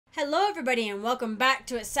Hello everybody and welcome back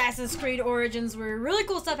to Assassin's Creed Origins, where really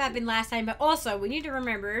cool stuff happened last time, but also we need to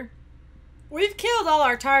remember we've killed all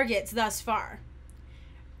our targets thus far.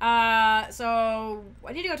 So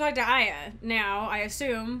I need to go talk to Aya now, I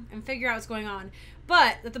assume, and figure out what's going on.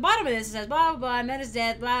 But at the bottom of this it says blah blah blah, Meta's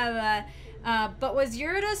dead, blah blah. But was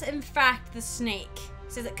Eurytus in fact the snake?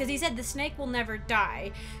 Because he said the snake will never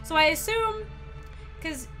die. So I assume,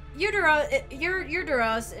 because Eurytus,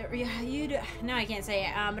 no, I can't say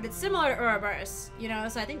it, but it's similar to Ouroboros, you know,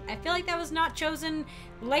 so I feel like that was not chosen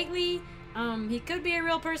lightly. He could be a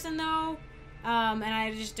real person though, and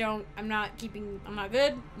I just don't, I'm not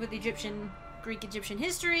good with Greek Egyptian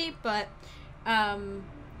history, but,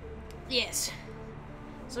 yes.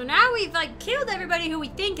 So now we've, like, killed everybody who we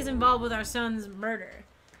think is involved with our son's murder.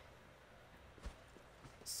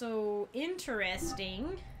 So,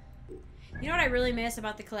 interesting. You know what I really miss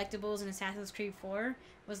about the collectibles in Assassin's Creed 4?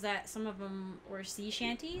 Was that some of them were sea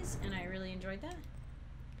shanties, and I really enjoyed that.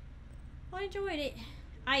 I enjoyed it.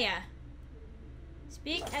 Aya.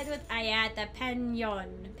 Speak with Aya at the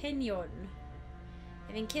Penyon.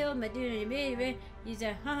 Having killed Meduna, use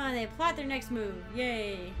a they plot their next move.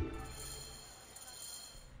 Yay.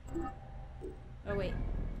 Oh, wait.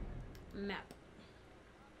 Map.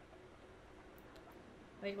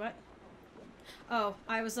 Wait, what? Oh,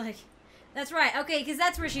 I was like... That's right. Okay, because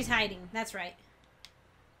that's where she's hiding. That's right.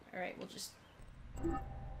 Alright, we'll just... no,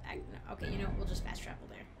 okay, you know, we'll just fast travel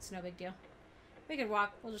there. It's no big deal. We could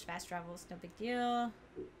walk. We'll just fast travel. It's no big deal.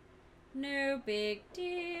 No big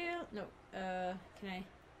deal. No, can I...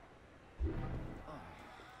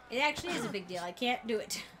 It actually is a big deal. I can't do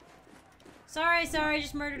it. Sorry,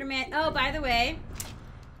 just murdered a man. Oh, by the way,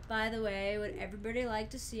 would everybody like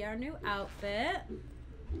to see our new outfit?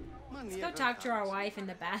 Let's go talk to our wife in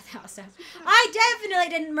the bathhouse. I definitely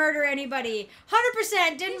didn't murder anybody.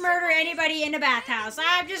 100% didn't murder anybody in the bathhouse.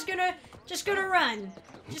 I'm just gonna run.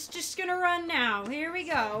 Just gonna run now. Here we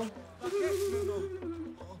go.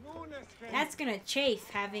 That's gonna chafe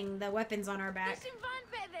having the weapons on our back.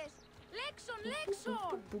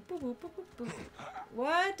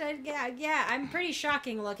 What? Yeah, I'm pretty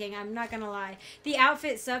shocking looking, I'm not gonna lie. The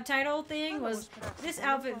outfit subtitle thing was, this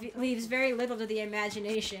outfit leaves very little to the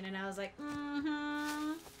imagination, and I was like,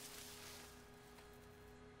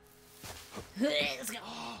 Let's go.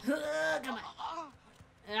 Come on.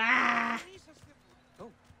 Ah.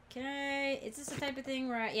 Can I, is this the type of thing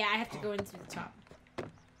where yeah, I have to go in through the top.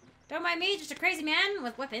 Don't mind me, just a crazy man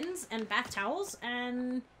with weapons and bath towels,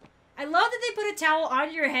 and I love that they put a towel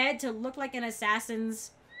on your head to look like an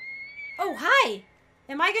assassin's. Oh, hi!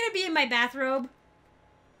 Am I gonna be in my bathrobe?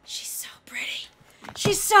 She's so pretty.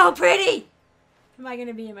 She's so pretty! Am I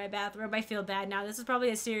gonna be in my bathrobe? I feel bad now. This is probably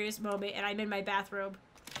a serious moment, and I'm in my bathrobe.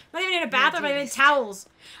 I'm not even in a bathrobe, I'm in towels.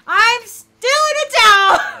 I'm still in a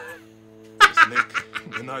towel! Snake,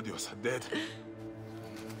 Gennadios are dead.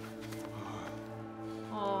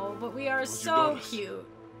 Oh, but we are so cute.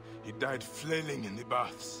 He died flailing in the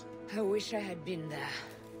baths. I wish I had been there.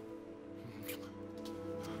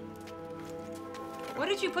 What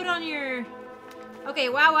did you put on your... Okay,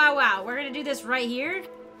 wow. We're gonna do this right here.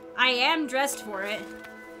 I am dressed for it.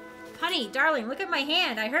 Honey, darling, look at my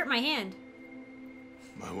hand. I hurt my hand.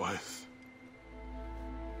 My wife.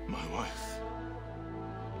 My wife.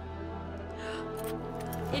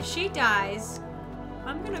 If she dies,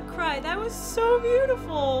 I'm gonna cry. That was so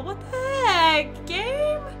beautiful. What the heck,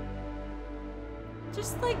 game?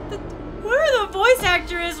 Just like whoever the voice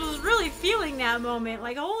actor was really feeling that moment.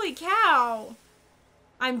 Like, holy cow.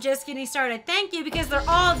 I'm just getting started. Thank you, because they're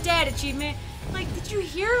all dead achievement. Like, did you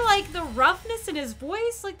hear, like, the roughness in his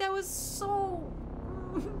voice? Like, that was so...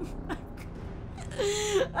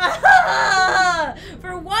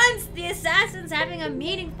 For once, the assassin's having a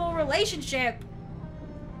meaningful relationship.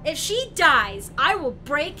 If she dies, I will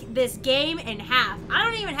break this game in half. I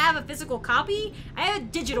don't even have a physical copy. I have a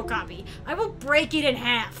digital copy. I will break it in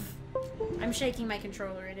half. I'm shaking my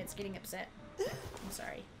controller and it's getting upset. I'm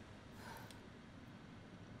sorry.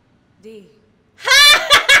 D.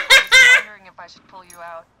 Wondering if I should pull you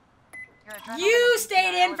out. You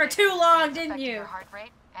stayed in for too long, didn't you? Your heart rate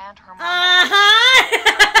and hormonal.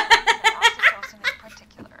 Oxytocin in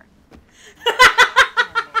particular.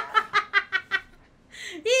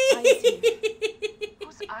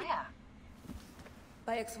 Who's Aya?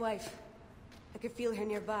 My ex-wife. I could feel her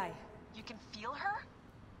nearby. You can feel her?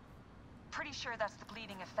 Pretty sure that's the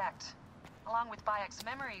bleeding effect. Along with Bayek's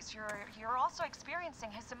memories, you're also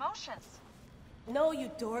experiencing his emotions. No,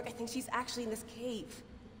 you dork. I think she's actually in this cave.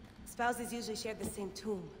 Spouses usually share the same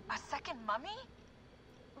tomb. A second mummy?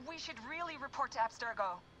 We should really report to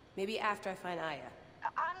Abstergo. Maybe after I find Aya.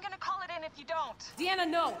 I'm gonna call it in if you don't. Deanna,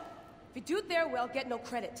 no! If you do it their way, I'll get no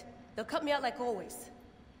credit. They'll cut me out like always.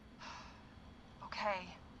 Okay.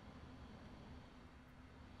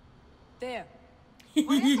 There.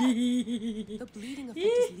 What is it? The bleeding effect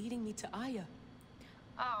is leading me to Aya.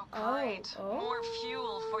 Oh, great. Oh. More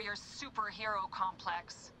fuel for your superhero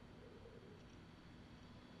complex.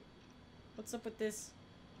 What's up with this?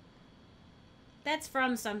 That's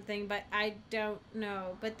from something, but I don't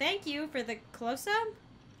know. But thank you for the close-up.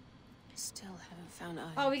 Still haven't found Aya.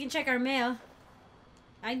 Oh, we can check our mail.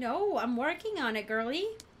 I know. I'm working on it, girly.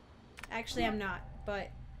 Actually, I'm not, but...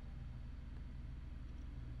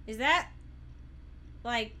 Is that...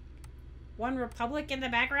 like... One Republic in the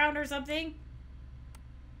background or something?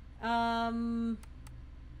 I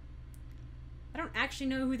don't actually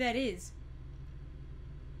know who that is.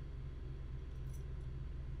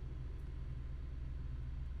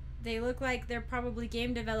 They look like they're probably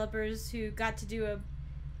game developers who got to do a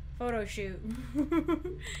photo shoot.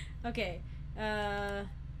 Okay. What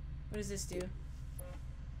does this do?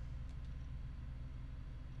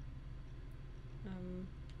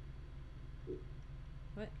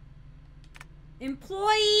 What?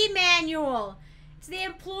 Employee manual! It's the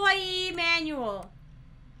employee manual.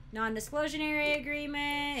 Non-disclosure area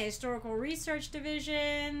agreement, historical research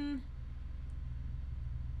division.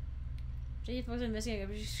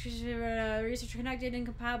 Research conducted and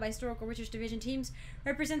compiled by historical research division teams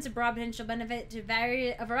represents a broad potential benefit to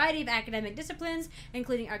a variety of academic disciplines,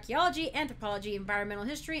 including archaeology, anthropology, environmental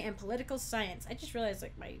history, and political science. I just realized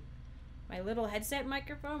like my little headset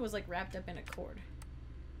microphone was like wrapped up in a cord.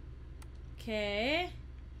 Okay.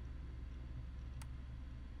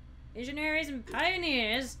 Visionaries and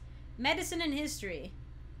pioneers, medicine and history.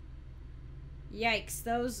 Yikes,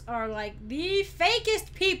 those are like the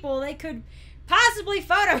fakest people they could possibly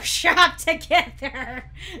Photoshop together.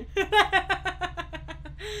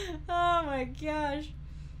 Oh my gosh.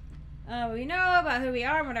 We know about who we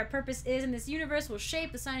are and what our purpose is in this universe will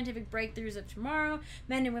shape the scientific breakthroughs of tomorrow.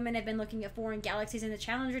 Men and women have been looking at foreign galaxies in the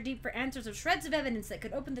Challenger Deep for answers of shreds of evidence that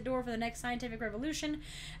could open the door for the next scientific revolution.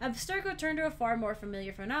 Abstergo turned to a far more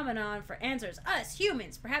familiar phenomenon for answers. Us,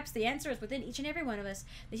 humans. Perhaps the answer is within each and every one of us.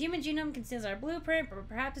 The human genome conceals our blueprint, but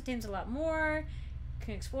perhaps it contains a lot more.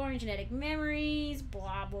 Exploring genetic memories,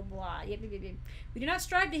 blah, blah, blah. We do not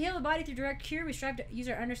strive to heal the body through direct cure. We strive to use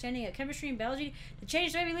our understanding of chemistry and biology to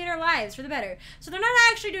change the way we lead our lives for the better. So they're not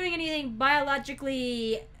actually doing anything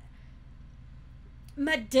biologically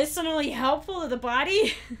medicinally helpful to the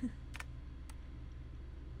body.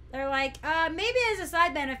 They're like, maybe as a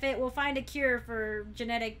side benefit, we'll find a cure for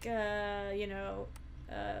genetic,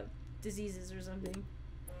 diseases or something.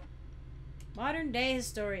 Modern day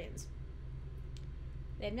historians.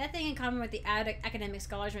 They have nothing in common with the academic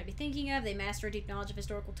scholars you might be thinking of. They master a deep knowledge of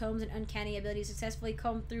historical tomes and uncanny ability to successfully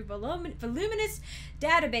comb through voluminous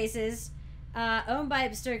databases owned by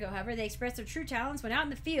Abstergo. However, they express their true talents when out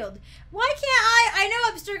in the field. Why can't I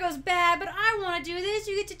know Abstergo's bad, but I want to do this.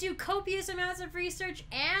 You get to do copious amounts of research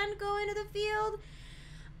and go into the field.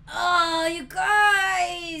 Oh, you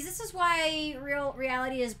guys! This is why real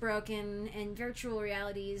reality is broken and virtual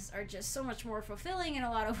realities are just so much more fulfilling in a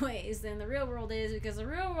lot of ways than the real world is, because the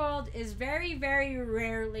real world is very, very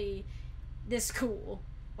rarely this cool.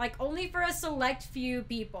 Like, only for a select few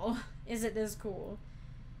people is it this cool.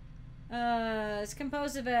 It's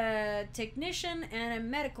composed of a technician and a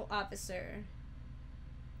medical officer.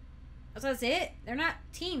 So that's it? They're not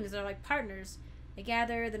teams, they're like partners. They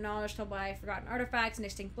gather the knowledge told by forgotten artifacts and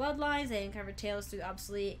extinct bloodlines. They uncover tales through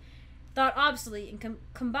thought obsolete, and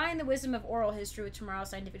combine the wisdom of oral history with tomorrow's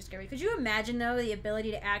scientific discovery. Could you imagine, though, the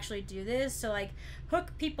ability to actually do this? So, like,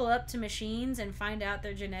 hook people up to machines and find out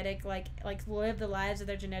their genetic, like live the lives of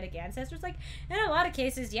their genetic ancestors? Like, in a lot of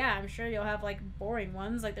cases, yeah, I'm sure you'll have, like, boring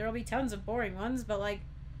ones. Like, there will be tons of boring ones, but, like,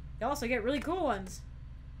 you also get really cool ones.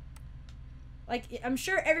 Like, I'm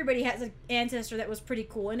sure everybody has an ancestor that was pretty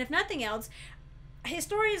cool, and if nothing else,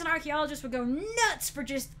 historians and archaeologists would go nuts for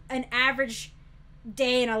just an average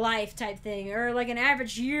day in a life type thing, or like an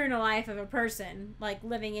average year in a life of a person, like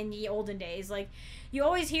living in the olden days. Like, you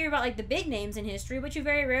always hear about like the big names in history, but you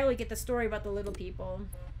very rarely get the story about the little people.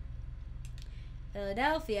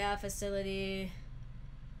 Philadelphia facility.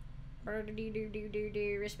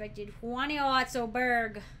 Respected Juanio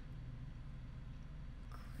Otzoberg.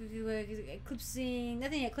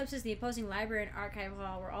 Nothing eclipses the imposing library and archive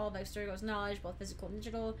hall where all of Abstergo's knowledge, both physical and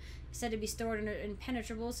digital, is said to be stored under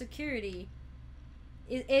impenetrable security.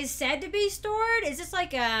 Is said to be stored? Is this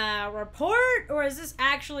like a report, or is this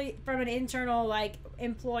actually from an internal like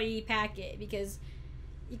employee packet? Because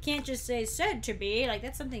you can't just say said to be. Like,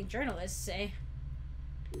 that's something journalists say.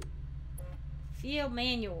 Field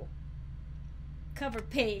manual. Cover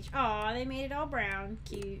page. Aw, they made it all brown.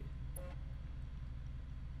 Cute.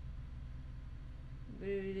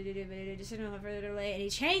 Just no further delay. And he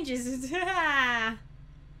changes.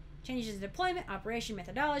 Changes the deployment, operation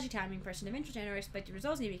methodology, timing, person of interest, and or expected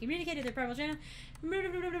results need to be communicated to the purple channel.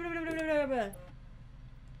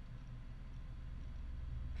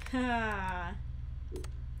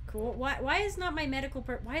 Cool. Why is not my medical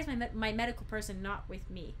why is my medical person not with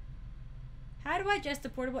me? How do I adjust the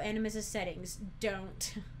portable Animus' settings?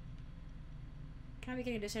 Don't. Can I be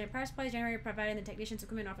getting a standard power supply generator providing the technician's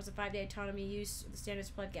equipment offers a 5-day autonomy use of the standard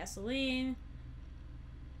supplied gasoline.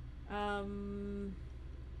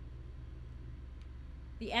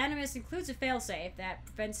 The Animus includes a failsafe that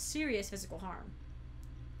prevents serious physical harm.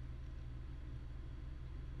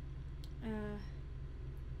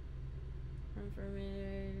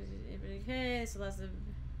 Okay, so that's the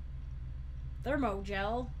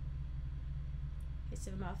thermogel. Case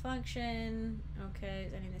of a malfunction. Okay,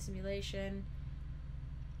 ending the simulation.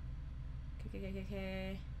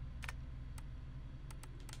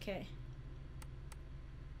 Okay.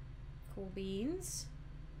 Cool beans.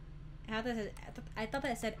 I thought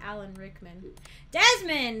that said Alan Rickman.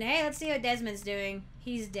 Desmond! Hey, let's see what Desmond's doing.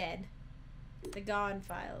 He's dead. The Gone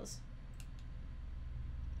Files.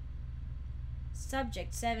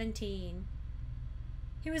 Subject 17.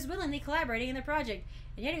 He was willingly collaborating in the project,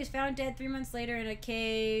 and yet he was found dead 3 months later in a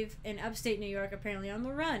cave in upstate New York, apparently on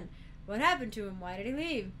the run. What happened to him? Why did he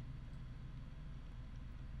leave?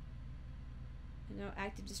 No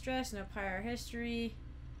active distress, no prior history.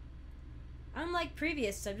 Unlike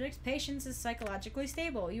previous subjects, patience is psychologically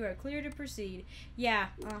stable. You are clear to proceed. Yeah,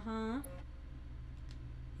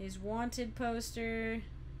 His wanted poster.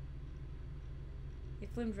 He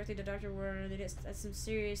flew him directly to Dr. Warner. That's some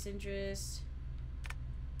serious interest.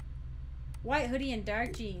 White hoodie and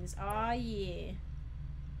dark jeans. Aw, yeah.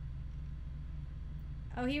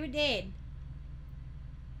 Oh, he was dead.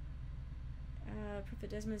 Proof that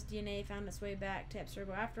Desmond's DNA found its way back to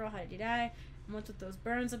Abstergo. After all, how did he die? And what's with those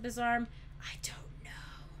burns up his arm? I don't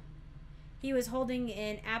know. He was holding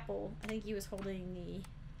an apple. I think he was holding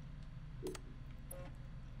the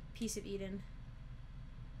piece of Eden.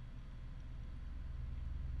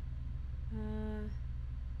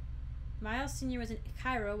 Miles Sr. was in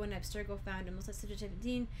Cairo when Abstergo found him. Looks like Subject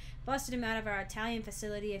 17 busted him out of our Italian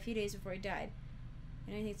facility a few days before he died.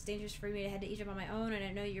 And I think it's dangerous for me to head to Egypt on my own, and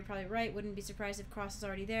I know you're probably right. Wouldn't be surprised if Cross is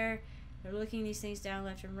already there. They're looking these things down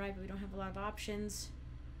left and right, but we don't have a lot of options.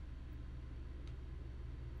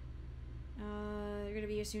 They're gonna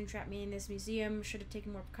be here soon. Trap me in this museum. Should have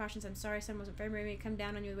taken more precautions. I'm sorry, son wasn't very brave to come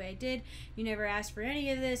down on you the way I did. You never asked for any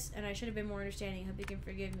of this, and I should have been more understanding. Hope you can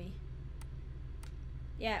forgive me.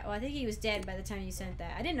 Yeah, well, I think he was dead by the time you sent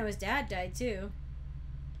that. I didn't know his dad died, too.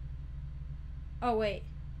 Oh, wait.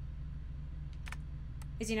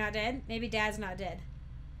 Is he not dead? Maybe Dad's not dead.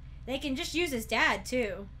 They can just use his dad,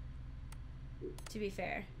 too. To be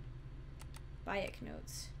fair. Bayek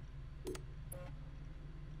notes.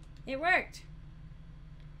 It worked!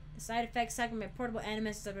 The side effects sucked my portable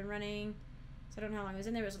Animus I've been running. So I don't know how long I was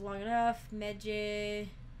in there. It was long enough. Medjay.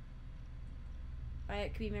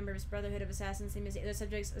 Bayek could be a member of his Brotherhood of Assassins, same as the other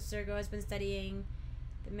subjects Abstergo has been studying.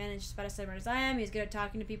 The man is just about as stubborn as I am. He's good at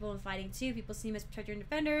talking to people and fighting too. People see him as protector and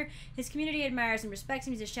defender. His community admires and respects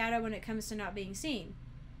him. He's a shadow when it comes to not being seen.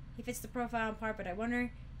 He fits the profile in part, but I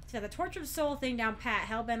wonder. He's got the tortured soul thing down pat,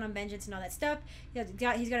 hellbent on vengeance and all that stuff. He's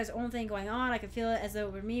got his own thing going on. I can feel it as though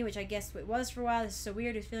it were me, which I guess it was for a while. This is so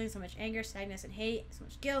weird. He's feeling so much anger, sadness, and hate. So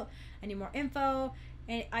much guilt. I need more info.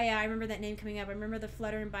 And I remember that name coming up. I remember the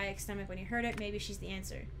flutter in Bayek's stomach when he heard it. Maybe she's the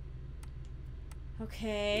answer.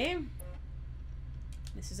 Okay.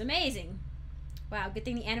 This is amazing. Wow, good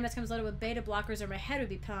thing the Animus comes loaded with beta blockers or my head would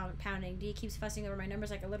be pounding. D keeps fussing over my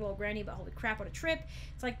numbers like a little old granny, but holy crap, what a trip.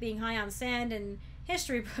 It's like being high on sand and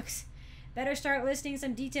history books. Better start listing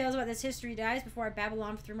some details about this history, guys, before I babble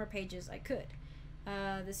on for 3 more pages. I could.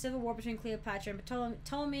 The civil war between Cleopatra and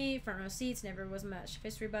Ptolemy, front row seats, never was much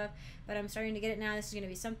history buff, but I'm starting to get it now. This is going to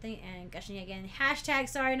be something, and gushing again. Hashtag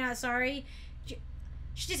sorry, not sorry. She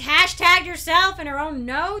just hashtagged herself in her own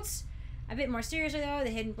notes. A bit more seriously, though, the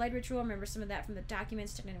Hidden Blade Ritual. Remember some of that from the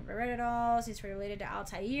documents. I never read it all. Seems related to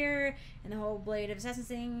Altair and the whole Blade of Assassins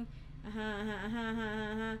thing.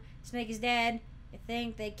 Snake is dead. I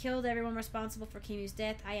think they killed everyone responsible for Kimu's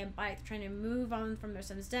death. I am Bayek trying to move on from their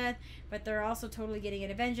son's death, but they're also totally getting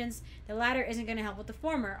into vengeance. The latter isn't going to help with the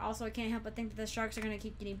former. Also, I can't help but think that the sharks are going to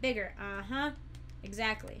keep getting bigger.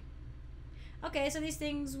 Exactly. Okay, so these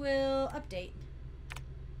things will update.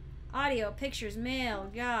 Audio, pictures, mail.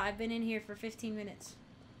 God, I've been in here for 15 minutes.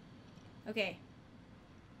 Okay.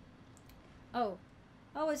 Oh.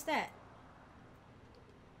 Oh, what's that?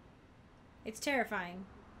 It's terrifying.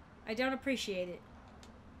 I don't appreciate it.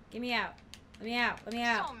 Get me out. Let me out. Let me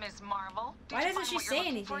out. So, Ms. Marvel, did Why you doesn't find she what you're say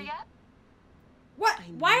looking for anything? yet? What? I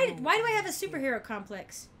Why know do I have a he's here. superhero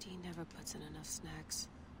complex? Dean never puts in enough snacks.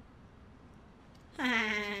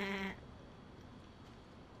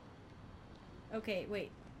 Okay,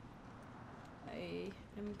 wait. I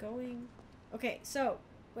am going... Okay, so...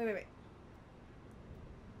 Wait.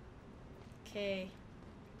 Okay.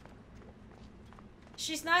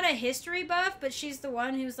 She's not a history buff, but she's the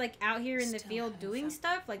one who's, like, out here in the Still field haven't doing found-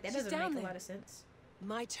 stuff? Like, that She's doesn't down make a there. lot of sense.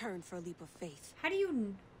 My turn for a leap of faith. How do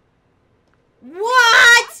you...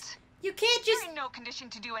 What?! You can't just... You're in no condition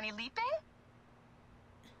to do any leaping?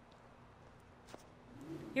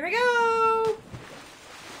 Here we go!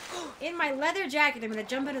 In my leather jacket, I'm gonna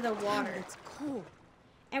jump into the water. It's cool.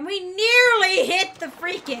 And we nearly hit the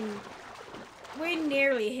freaking... We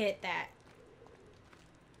nearly hit that.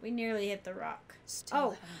 We nearly hit the rock. Still Oh.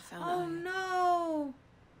 haven't found Oh, iron. no.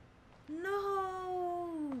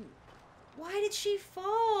 No. Why did she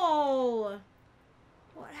fall?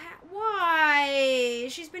 Why?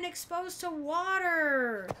 She's been exposed to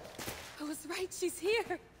water. I was right, she's here.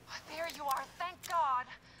 Oh, there you are, thank God.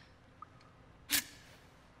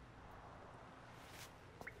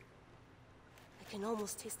 I can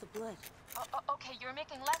almost taste the blood. Okay, you're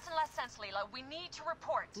making less and less sense, Layla. We need to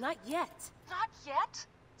report. Not yet. Not yet?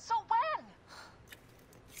 So when?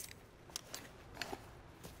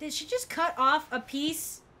 Did she just cut off a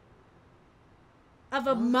piece of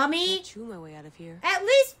a Well, mummy? I'll chew my way out of here. At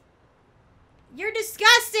least... You're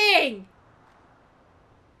disgusting!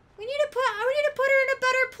 We need to put her in a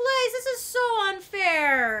better place. This is so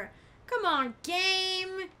unfair. Come on,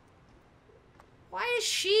 game. Why does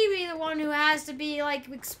she be the one who has to be, like,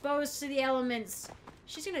 exposed to the elements?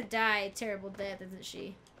 She's gonna die a terrible death, isn't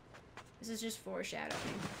she? This is just foreshadowing.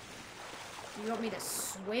 Do you want me to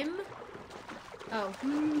swim?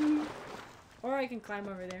 Oh. Or I can climb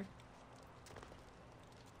over there.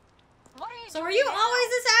 What are you So doing were you now? always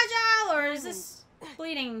this agile, or is this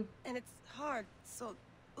bleeding? And it's hard, so...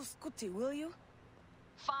 Scuti, will you?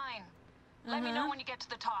 Fine. Let me know when you get to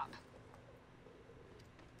the top.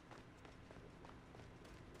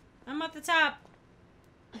 I'm at the top.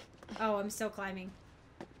 Oh, I'm still climbing.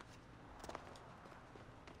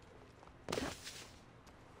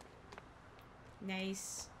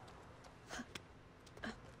 Nice.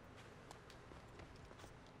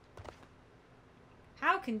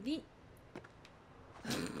 How convenient.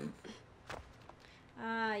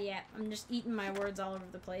 Yeah, I'm just eating my words all over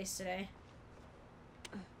the place today.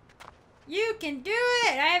 You can do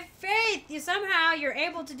it! I have faith! You're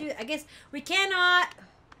able to do it. I guess we cannot...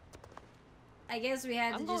 I guess we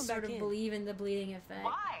have I'm to going just sort back of in. believe in the bleeding effect.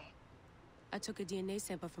 Why? I took a DNA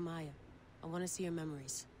sample from Aya. I want to see her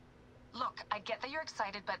memories. Look, I get that you're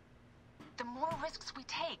excited, but the more risks we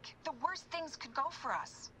take, the worse things could go for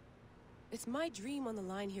us. It's my dream on the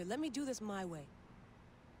line here. Let me do this my way.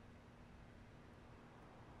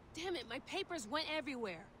 Damn it, my papers went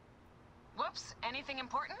everywhere. Whoops, anything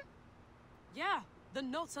important? Yeah, the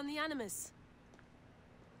notes on the Animus.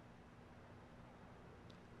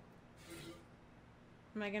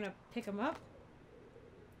 Am I gonna pick them up?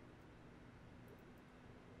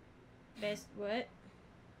 Best what?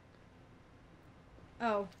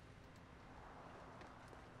 Oh.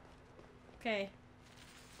 Okay.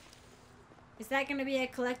 Is that gonna be a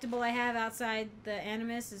collectible I have outside the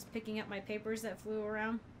Animus? Is picking up my papers that flew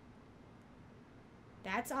around?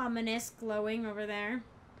 That's ominous, glowing over there.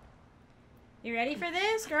 You ready for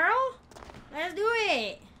this, girl? Let's do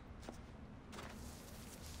it!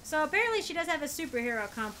 So apparently she does have a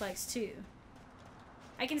superhero complex too.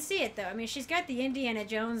 I can see it though. I mean, she's got the Indiana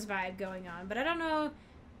Jones vibe going on, but I don't know.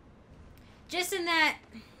 Just in that,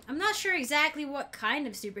 I'm not sure exactly what kind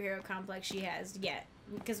of superhero complex she has yet,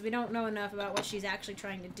 because we don't know enough about what she's actually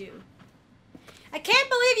trying to do. I can't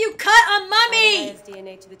believe you cut a mummy! Aya's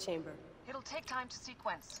DNA to the chamber. It'll take time to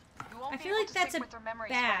sequence. You won't I be feel able like to that's sync a with their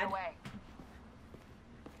memories bad. right away.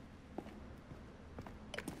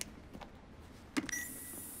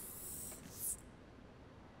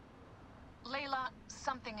 Layla,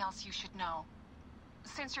 something else you should know.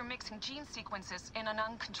 Since you're mixing gene sequences in an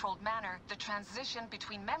uncontrolled manner, the transition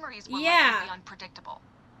between memories will likely be unpredictable.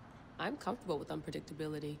 I'm comfortable with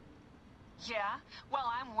unpredictability. Yeah?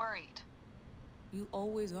 Well, I'm worried. You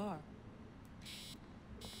always are.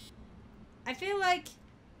 I feel like,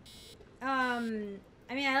 I mean,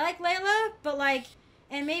 I like Layla, but like,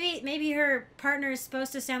 and maybe her partner is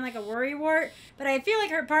supposed to sound like a worrywart, but I feel like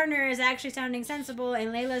her partner is actually sounding sensible, and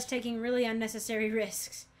Layla's taking really unnecessary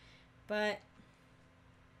risks. But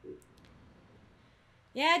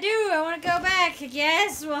Yeah, I do. I want to go back, I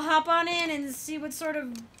guess. We'll hop on in and see what sort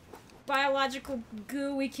of biological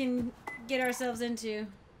goo we can get ourselves into.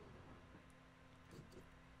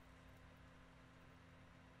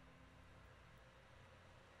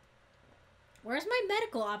 Where's my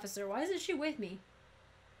medical officer? Why isn't she with me?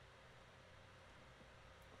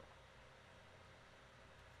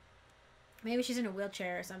 Maybe she's in a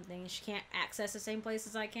wheelchair or something. She can't access the same place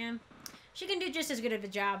as I can. She can do just as good of a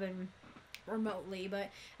job and remotely, but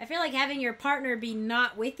I feel like having your partner be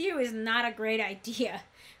not with you is not a great idea.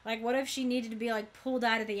 Like, what if she needed to be, like, pulled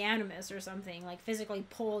out of the animus or something? Like, physically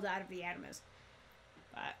pulled out of the animus.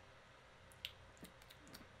 But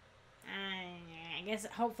I guess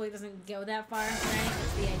hopefully it doesn't go that far, right?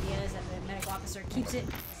 The idea is that the medical officer keeps it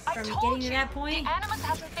from getting to that point. The animus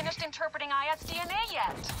hasn't finished interpreting IS DNA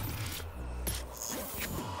yet.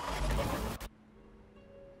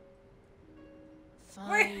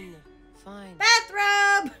 Fine. Fine.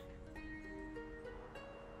 Bathrobe!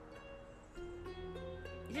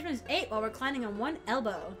 Egyptians ate while reclining on one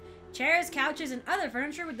elbow. Chairs, couches, and other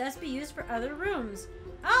furniture would thus be used for other rooms.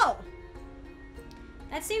 Oh!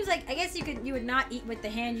 That seems like, I guess you would not eat with the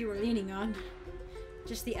hand you were leaning on.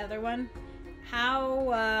 Just the other one. How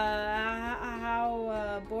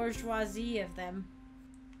bourgeoisie of them.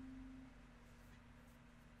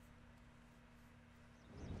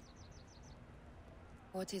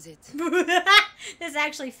 What is it? This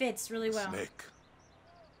actually fits really well. Snake.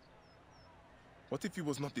 What if he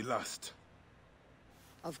was not the last?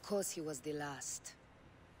 Of course he was the last.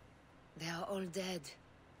 They are all dead.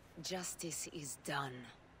 Justice is done.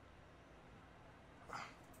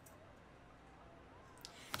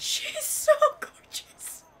 She's so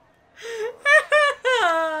gorgeous.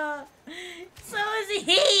 So is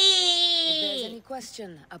he. If there's any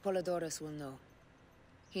question, Apollodorus will know.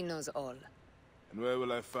 He knows all. And where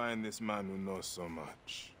will I find this man who knows so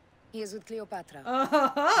much? He is with Cleopatra. Oh,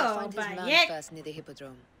 I'll find his man Bayek. first near the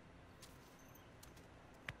Hippodrome.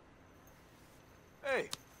 Hey!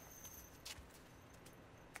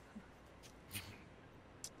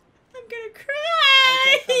 I'm gonna I'll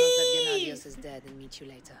tell Thanos that cry. Gennadios is dead and meet you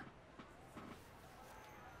later.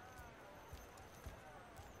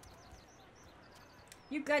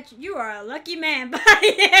 You are a lucky man.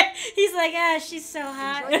 He's like, ah, she's so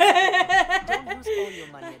hot. Don't lose all your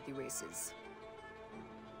money at the races.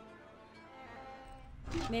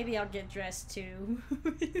 Maybe I'll get dressed too.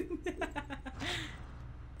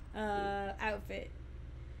 Outfit.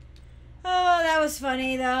 Oh, that was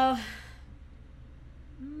funny though.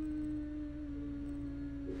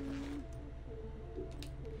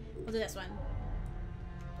 We'll do this one.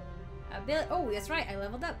 Oh, that's right. I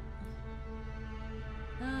leveled up.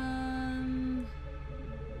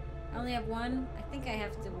 I only have one. I think I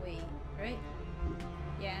have to wait, right?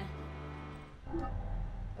 Yeah.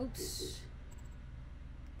 Oops.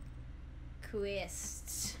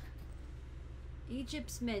 Quest.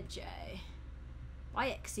 Egypt's Medjay.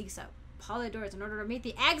 Bayek seeks out Apollodorus in order to meet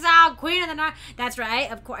the exiled queen of the Nile. That's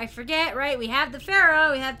right. Of course, I forget. Right? We have the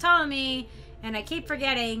pharaoh. We have Ptolemy. And I keep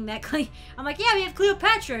forgetting that I'm like, yeah, we have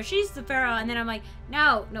Cleopatra. She's the pharaoh. And then I'm like,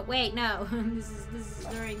 no, wait, no.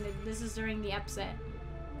 this is during the upset.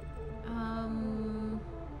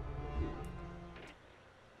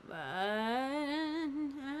 But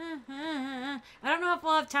I don't know if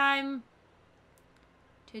we'll have time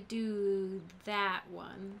to do that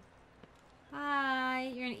one.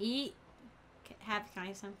 Bye. You're gonna eat. Can I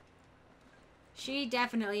have some? She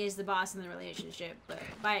definitely is the boss in the relationship, but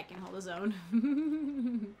Bayek can hold his own.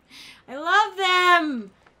 I love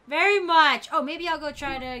them very much. Oh, maybe I'll go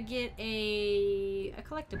try to get a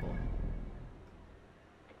collectible.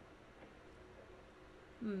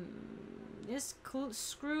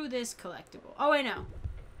 Screw this collectible. Oh, I know.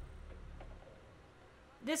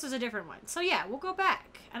 This was a different one. So yeah, we'll go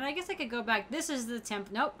back. And I guess I could go back. This is the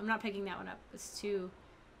temp. Nope, I'm not picking that one up. It's too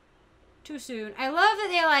soon. I love that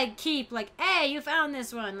they like keep like, hey, you found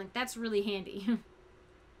this one. Like, that's really handy.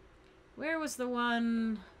 Where was the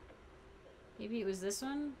one? Maybe it was this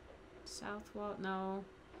one? South wall? No.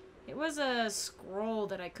 It was a scroll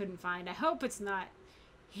that I couldn't find. I hope it's not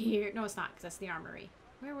here. No, it's not, because that's the armory.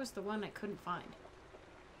 Where was the one I couldn't find?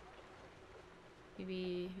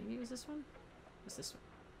 Maybe it was this one? What's this one?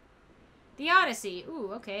 The Odyssey.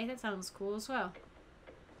 Ooh, okay. That sounds cool as well.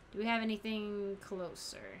 Do we have anything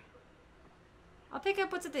closer? I'll pick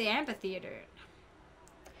up what's at the amphitheater.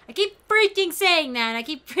 I keep freaking saying that. I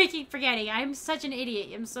keep freaking forgetting. I'm such an idiot.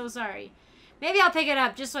 I'm so sorry. Maybe I'll pick it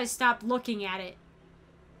up just so I stop looking at it.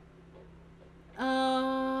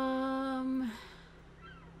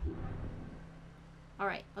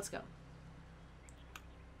 Alright, let's go.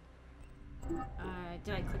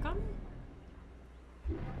 Did I click on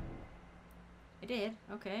it? I did.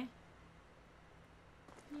 Okay.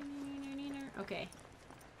 Okay.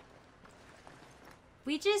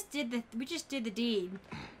 We just did the deed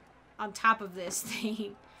on top of this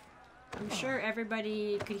thing. I'm sure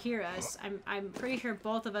everybody could hear us. I'm pretty sure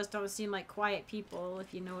both of us don't seem like quiet people,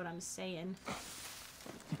 if you know what I'm saying.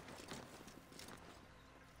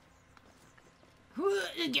 We're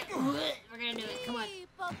gonna do it. Come on.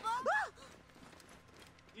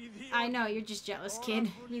 I know, you're just jealous, kid.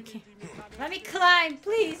 You can't. Let me climb,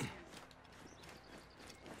 please.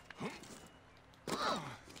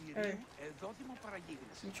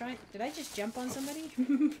 I'm trying. Did I just jump on somebody?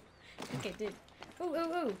 Okay, dude. Ooh,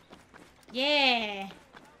 ooh, ooh. Yeah.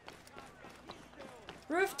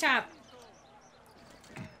 Rooftop.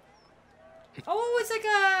 Oh, it's like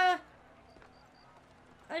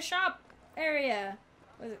a shop area.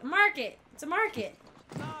 What is it? A market. It's a market.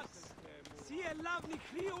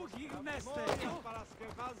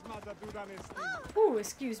 Ooh,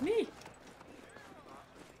 excuse me.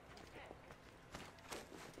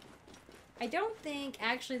 I don't think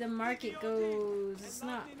actually the market goes. It's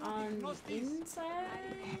not on the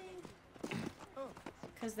inside.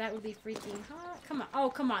 Because that would be freaking hot. Come on. Oh,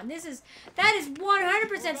 come on. That is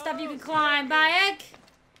 100% stuff you can climb, Bayek.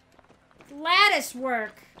 Lattice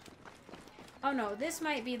work. Oh no, this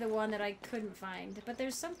might be the one that I couldn't find. But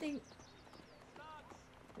there's something.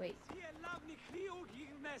 Wait.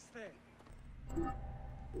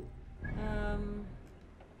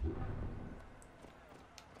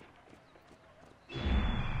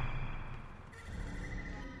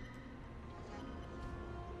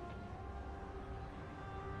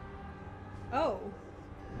 Oh.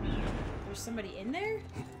 There's somebody in there?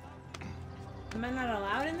 Am I not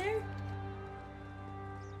allowed in there?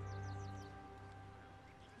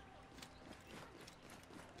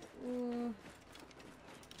 Ooh.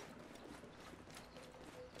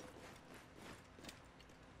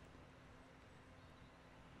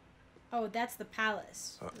 Oh, that's the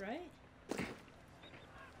palace, right?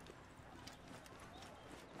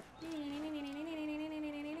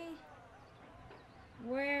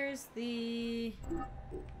 Where's the...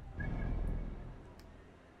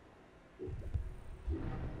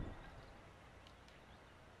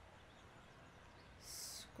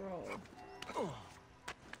 scroll?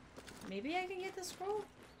 Maybe I can get the scroll?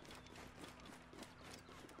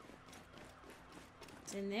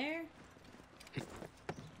 It's in there.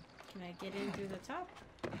 Can I get in through the top?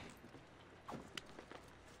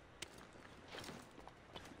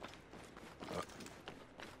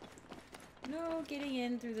 No getting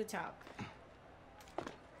in through the top.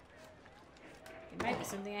 It might be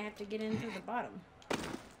something I have to get in through the bottom.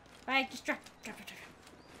 Bye, just drop.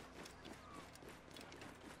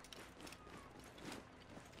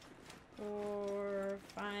 Or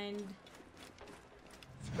find...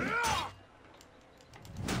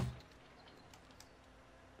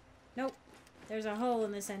 Nope. There's a hole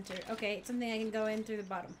in the center. Okay, it's something I can go in through the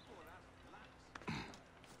bottom.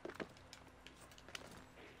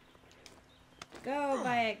 Go,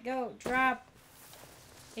 Bayek, go, drop.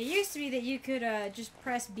 It used to be that you could just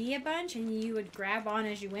press B a bunch and you would grab on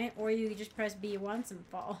as you went, or you could just press B once and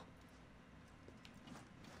fall.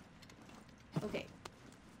 Okay.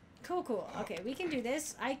 Cool. Okay, we can do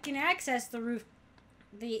this. I can access the roof,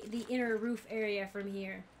 the inner roof area from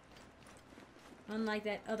here. Unlike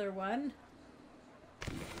that other one.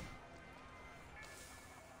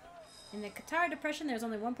 In the Qatar Depression, there's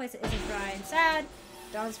only one place that isn't dry and sad.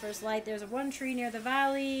 Dawn's first light. There's one tree near the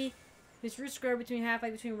valley, whose roots grow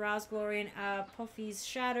halfway between Ra's glory and Puffy's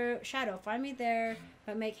shadow. Find me there,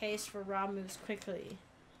 but make haste, for Ra moves quickly.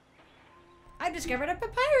 I discovered a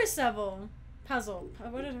papyrus puzzle.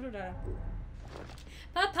 What is it?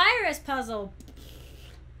 Papyrus puzzle.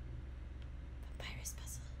 Papyrus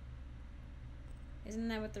puzzle. Isn't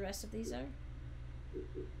that what the rest of these are?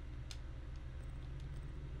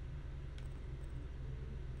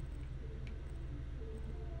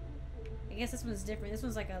 I guess this one's different. This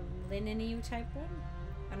one's like a linen-y type one.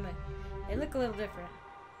 I don't know. They look a little different.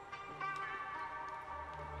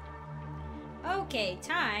 Okay,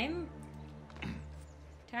 time.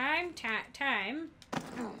 Time.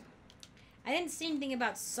 I didn't see anything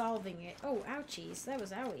about solving it. Oh, ouchies. That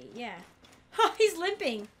was owie. Yeah. Oh, he's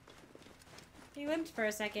limping. He limped for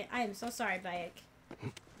a second. I am so sorry, Bayek.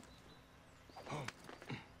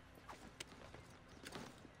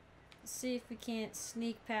 See if we can't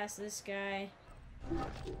sneak past this guy.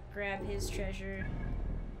 Grab his treasure.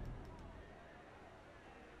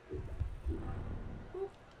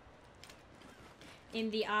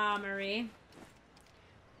 In the armory.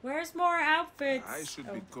 Where's more outfits? I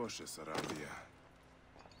should be cautious around here.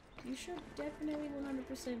 You should definitely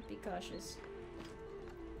 100% be cautious.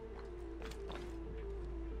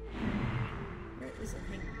 Where is it?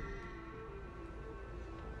 Hang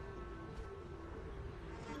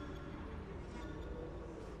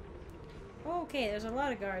on. Okay, there's a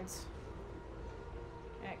lot of guards.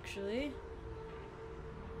 Actually.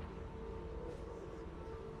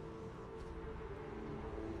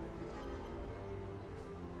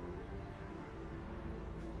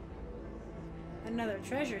 Another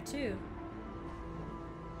treasure, too.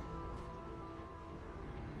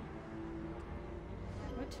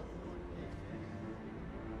 What?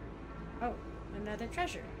 Oh, another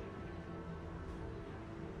treasure.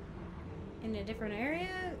 In a different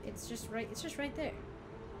area? It's just right there.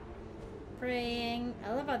 Praying.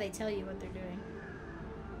 I love how they tell you what they're doing.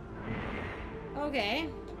 Okay.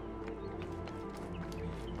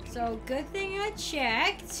 So, good thing I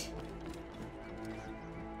checked.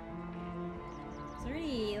 Is there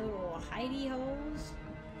any little hidey holes?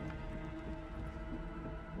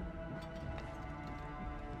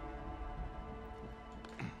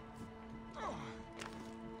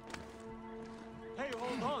 Hey,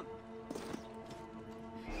 hold on!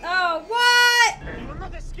 Oh, what? You will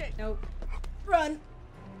not escape! Nope. Run.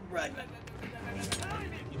 Run.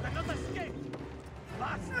 You cannot escape!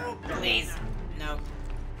 Faster! No, please. No.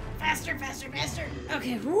 Faster, faster, faster.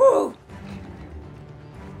 Okay, woo!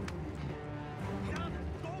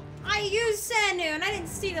 I used Sanu and I didn't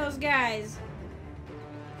see those guys.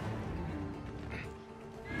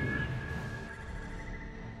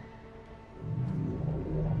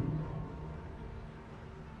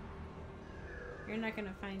 You're not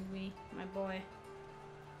gonna find me, my boy.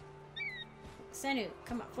 Senu,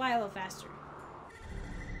 come on, fly a little faster.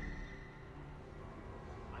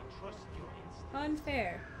 I trust your instinct.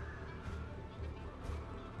 Unfair.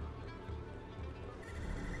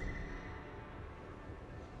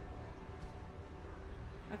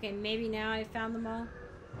 Okay, maybe now I found them all.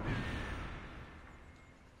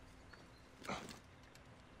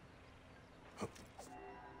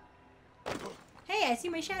 Hey, I see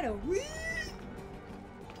my shadow. Whee!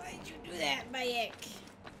 Why did you do that, Bayek?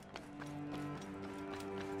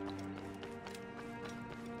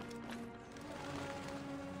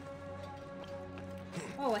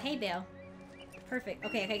 Oh, a hay bale. Perfect.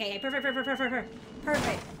 Okay, okay, okay.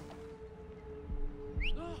 Perfect.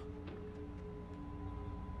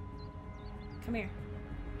 Come here.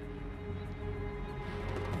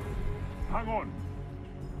 Hang on!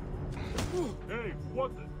 Hey,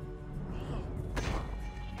 what the...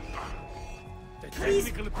 The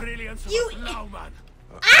technical brilliance of a plowman!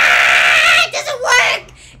 Ah! It doesn't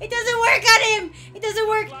work! It doesn't work on him! It doesn't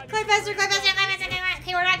work! Climb faster, climb faster, climb faster, climb faster!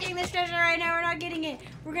 Okay, we're not getting this treasure right now. We're not getting it.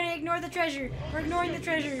 We're gonna ignore the treasure. We're ignoring the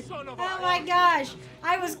treasure. Oh my gosh!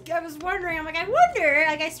 I was wondering. I'm like, I wonder.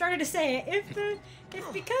 Like I started to say it.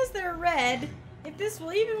 If because they're red, if this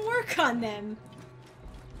will even work on them.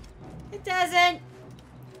 It doesn't.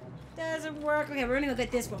 Doesn't work. Okay, we're gonna go get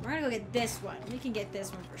this one. We're gonna go get this one. We can get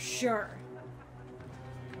this one for sure.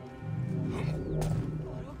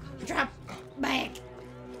 Drop back.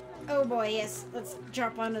 Oh boy, yes. Let's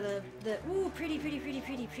drop onto the ooh, pretty.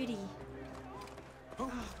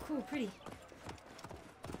 Oh, cool, pretty.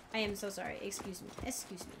 I am so sorry. Excuse me.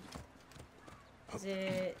 Excuse me. Is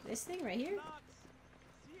it this thing right here?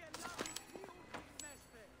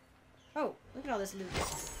 Oh, look at all this loot.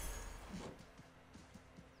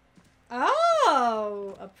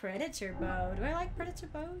 Oh, a predator bow. Do I like predator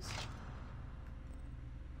bows?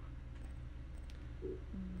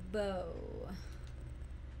 Bow.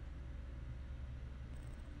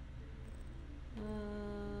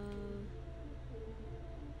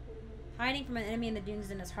 Hiding from an enemy in the dunes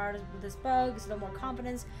isn't as hard as with this bow. Gives a little more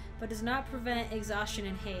confidence, but does not prevent exhaustion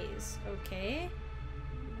and haze. Okay.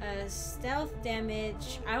 Stealth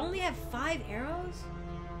damage. I only have 5 arrows?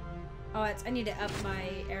 Oh, I need to up my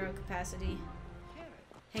arrow capacity.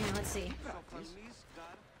 Hang on, let's see.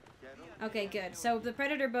 Okay, good. So the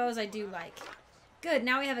predator bows I do like. Good,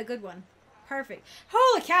 now we have a good one. Perfect.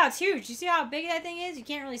 Holy cow, it's huge. You see how big that thing is? You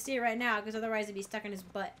can't really see it right now because otherwise it'd be stuck in his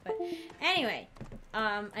butt. But anyway,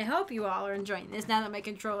 I hope you all are enjoying this now that my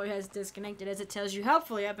controller has disconnected, as it tells you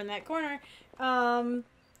helpfully up in that corner. I'm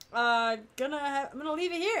gonna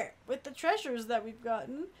leave it here with the treasures that we've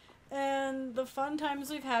gotten and the fun times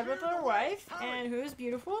we've had with our wife, and who is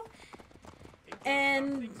beautiful.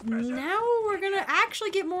 And now we're gonna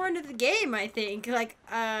actually get more into the game, I think. Like,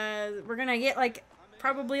 we're gonna get, like,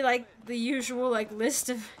 probably, like, the usual, like, list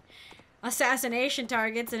of assassination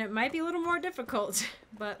targets, and it might be a little more difficult.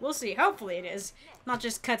 But we'll see. Hopefully it is. Not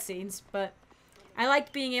just cutscenes, but I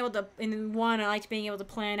liked being able to, in one, I liked being able to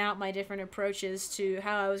plan out my different approaches to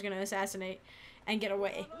how I was going to assassinate and get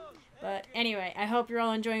away. But anyway, I hope you're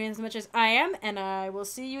all enjoying it as much as I am, and I will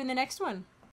see you in the next one.